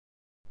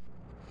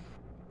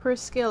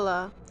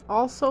Priscilla,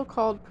 also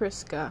called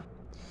Prisca.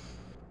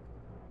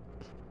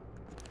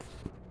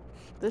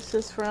 This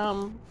is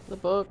from the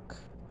book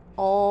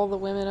All the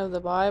Women of the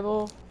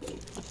Bible.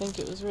 I think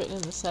it was written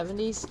in the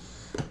 70s.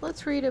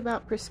 Let's read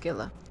about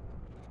Priscilla.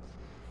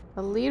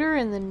 A leader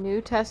in the New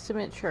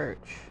Testament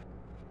church.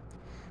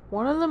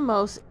 One of the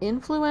most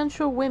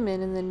influential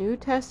women in the New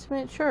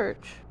Testament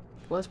church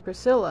was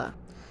Priscilla,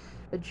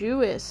 a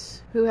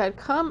Jewess who had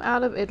come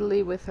out of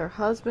Italy with her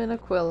husband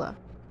Aquila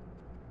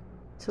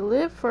to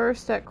live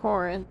first at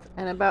Corinth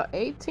and about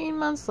 18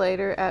 months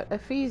later at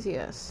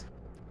Ephesus.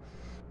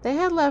 They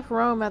had left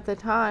Rome at the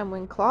time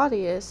when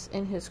Claudius,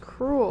 in his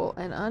cruel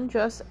and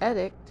unjust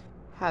edict,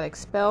 had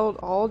expelled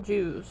all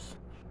Jews.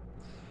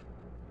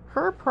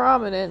 Her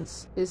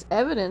prominence is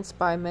evidenced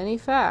by many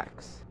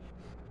facts.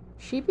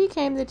 She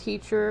became the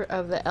teacher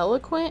of the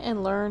eloquent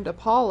and learned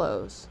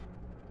Apollos.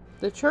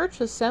 The church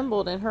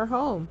assembled in her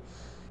home,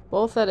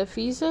 both at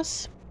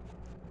Ephesus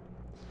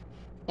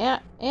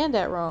and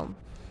at Rome,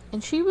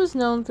 and she was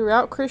known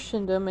throughout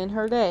Christendom in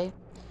her day.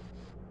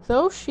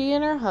 Though she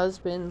and her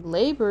husband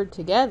labored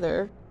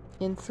together,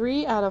 in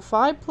 3 out of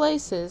 5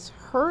 places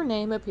her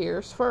name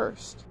appears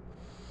first.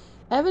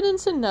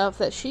 Evidence enough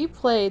that she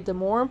played the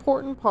more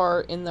important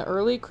part in the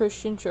early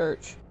Christian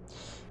church.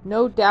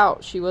 No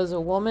doubt she was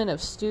a woman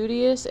of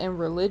studious and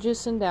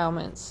religious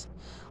endowments,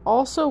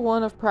 also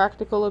one of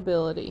practical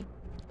ability.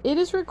 It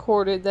is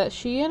recorded that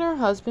she and her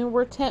husband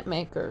were tent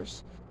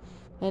makers,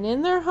 and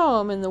in their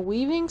home in the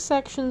weaving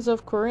sections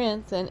of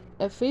Corinth and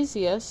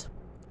Ephesus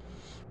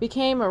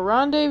became a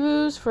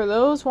rendezvous for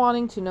those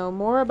wanting to know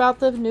more about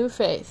the new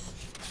faith.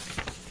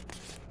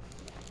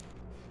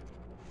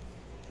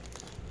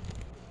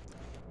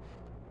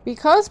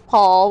 Because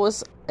Paul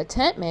was a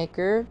tent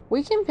maker,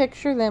 we can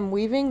picture them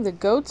weaving the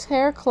goat's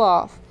hair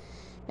cloth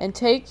and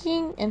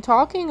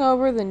talking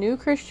over the new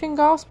Christian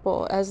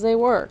gospel as they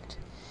worked.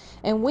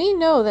 And we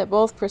know that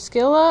both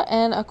Priscilla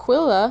and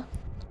Aquila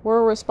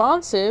were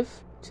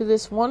responsive to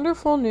this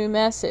wonderful new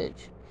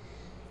message.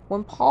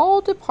 When Paul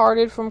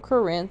departed from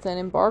Corinth and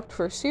embarked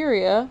for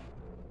Syria,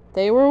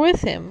 they were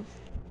with him.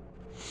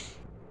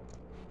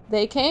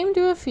 They came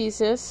to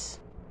Ephesus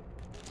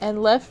and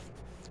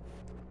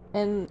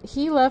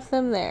he left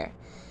them there.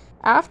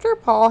 After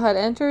Paul had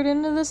entered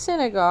into the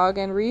synagogue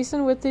and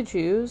reasoned with the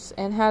Jews,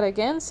 and had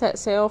again set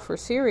sail for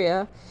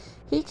Syria,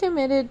 he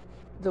committed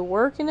the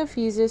work in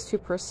Ephesus to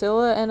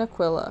Priscilla and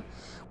Aquila.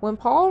 When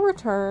Paul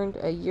returned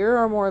a year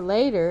or more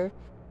later,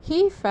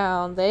 he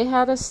found they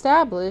had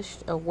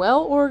established a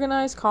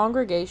well-organized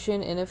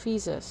congregation in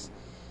Ephesus.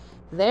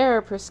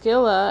 There,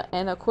 Priscilla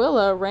and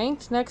Aquila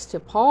ranked next to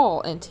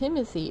Paul and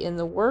Timothy in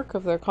the work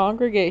of their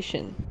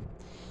congregation.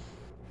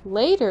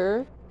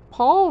 Later,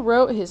 Paul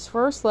wrote his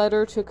first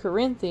letter to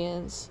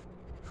Corinthians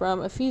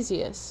from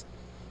Ephesus,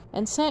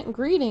 and sent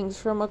greetings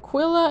from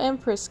Aquila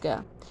and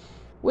Prisca,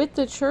 with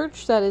the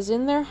church that is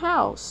in their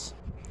house.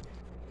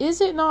 Is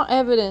it not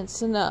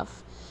evidence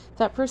enough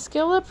that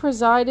Priscilla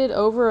presided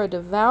over a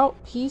devout,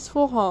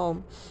 peaceful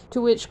home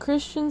to which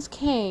Christians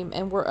came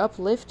and were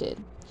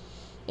uplifted?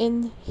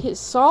 In his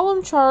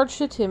solemn charge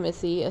to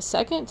Timothy a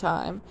second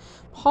time,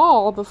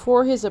 Paul,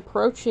 before his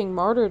approaching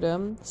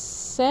martyrdom,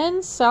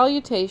 sends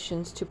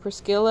salutations to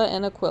Priscilla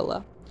and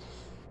Aquila.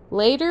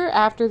 Later,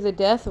 after the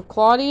death of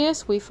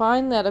Claudius, we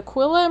find that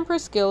Aquila and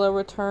Priscilla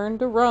returned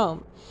to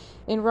Rome.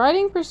 In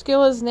writing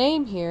Priscilla's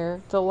name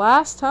here, the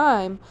last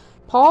time,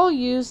 Paul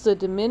used the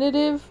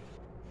diminutive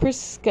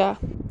Prisca,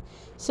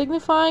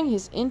 signifying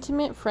his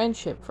intimate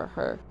friendship for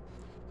her.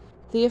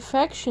 The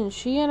affection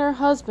she and her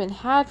husband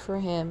had for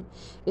him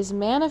is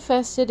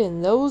manifested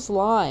in those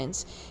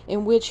lines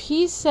in which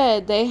he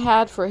said they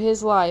had for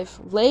his life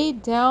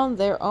laid down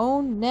their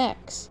own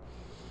necks,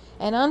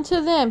 and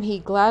unto them he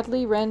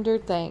gladly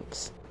rendered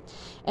thanks.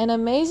 An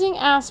amazing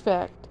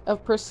aspect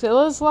of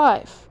Priscilla's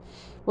life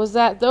was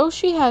that though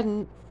she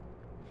had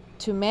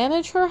to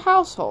manage her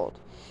household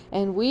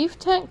and weave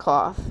tent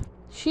cloth,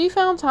 she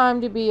found time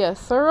to be a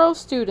thorough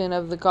student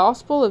of the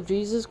gospel of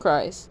Jesus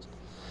Christ.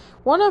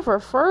 One of her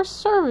first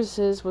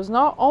services was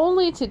not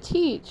only to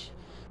teach,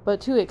 but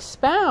to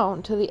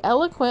expound to the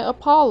eloquent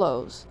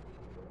Apollos,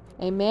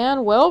 a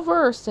man well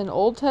versed in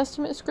Old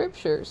Testament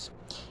scriptures,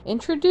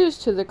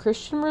 introduced to the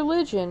Christian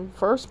religion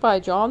first by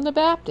John the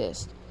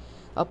Baptist.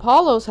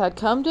 Apollos had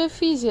come to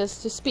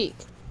Ephesus to speak.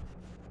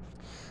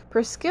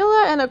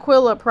 Priscilla and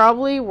Aquila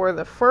probably were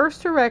the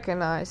first to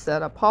recognize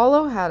that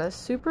Apollo had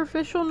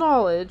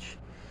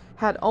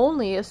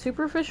only a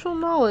superficial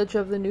knowledge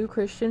of the new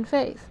Christian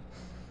faith,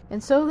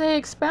 and so they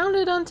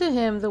expounded unto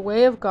him the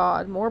way of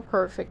God more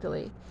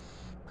perfectly.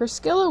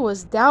 Priscilla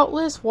was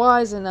doubtless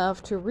wise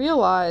enough to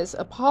realize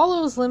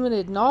Apollo's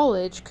limited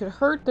knowledge could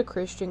hurt the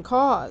Christian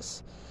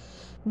cause.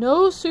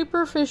 No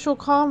superficial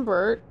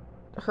convert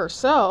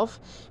herself,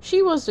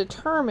 she was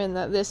determined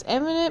that this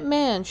eminent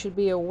man should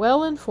be a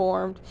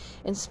well-informed,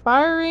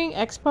 inspiring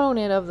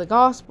exponent of the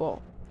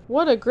gospel.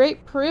 What a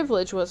great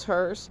privilege was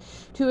hers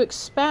to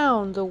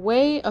expound the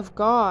way of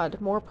God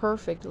more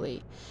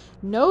perfectly.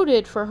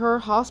 Noted for her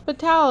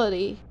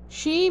hospitality,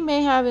 she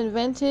may have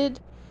invented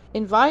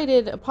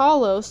invited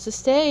Apollos to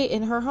stay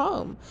in her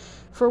home.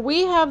 For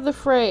we have the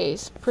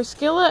phrase,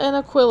 Priscilla and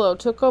Aquila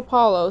took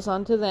Apollos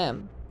unto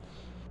them.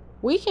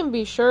 We can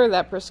be sure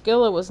that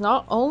Priscilla was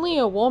not only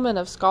a woman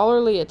of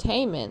scholarly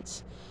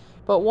attainments,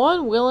 but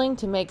one willing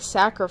to make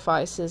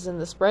sacrifices in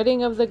the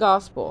spreading of the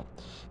gospel,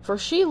 for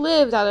she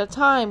lived at a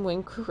time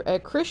when a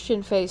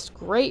Christian faced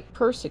great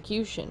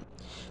persecution.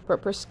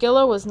 But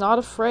Priscilla was not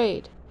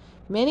afraid.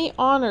 Many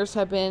honors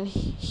have been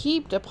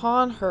heaped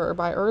upon her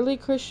by early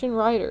Christian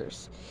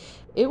writers.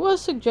 It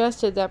was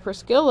suggested that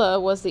Priscilla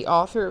was the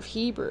author of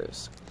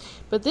Hebrews,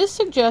 but this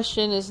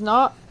suggestion is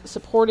not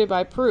supported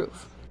by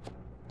proof.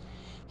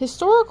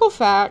 Historical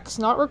facts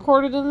not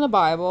recorded in the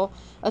Bible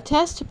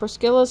attest to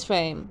Priscilla's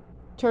fame.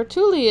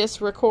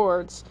 Tertullius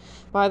records,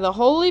 "By the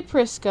holy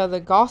Prisca the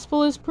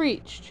gospel is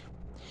preached."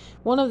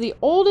 One of the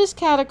oldest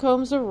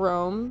catacombs of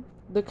Rome,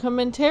 the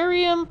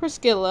Commentarium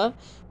Priscilla,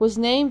 was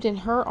named in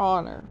her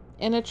honor,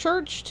 and a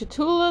church,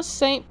 Tullus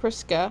St.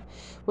 Prisca,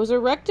 was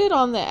erected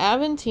on the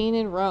Aventine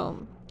in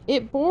Rome.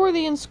 It bore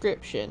the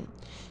inscription,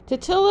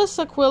 Titillus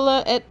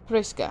Aquila et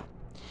Prisca.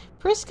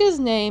 Prisca's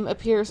name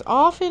appears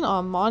often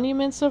on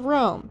monuments of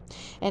Rome,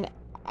 and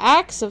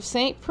Acts of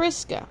St.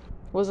 Prisca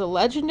was a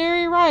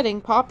legendary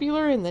writing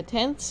popular in the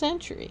 10th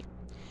century.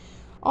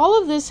 All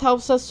of this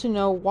helps us to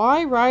know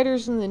why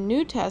writers in the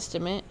New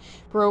Testament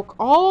broke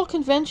all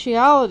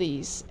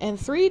conventionalities and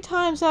 3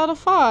 times out of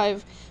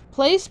 5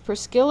 placed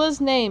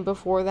Priscilla's name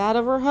before that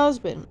of her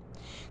husband.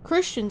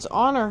 Christians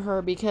honor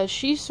her because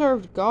she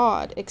served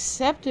God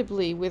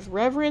acceptably with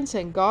reverence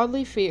and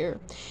godly fear,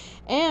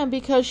 and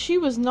because she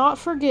was not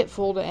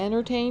forgetful to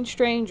entertain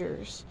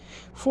strangers,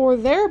 for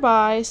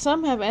thereby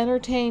some have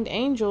entertained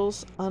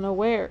angels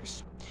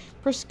unawares.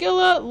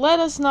 Priscilla, let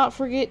us not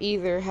forget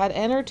either, had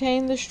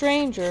entertained the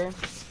stranger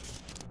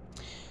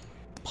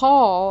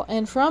Paul,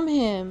 and from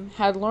him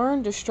had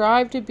learned to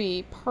strive to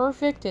be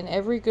perfect in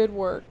every good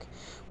work,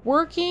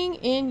 working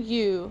in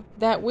you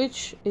that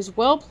which is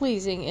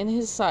well-pleasing in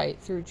his sight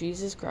through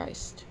Jesus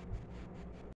Christ.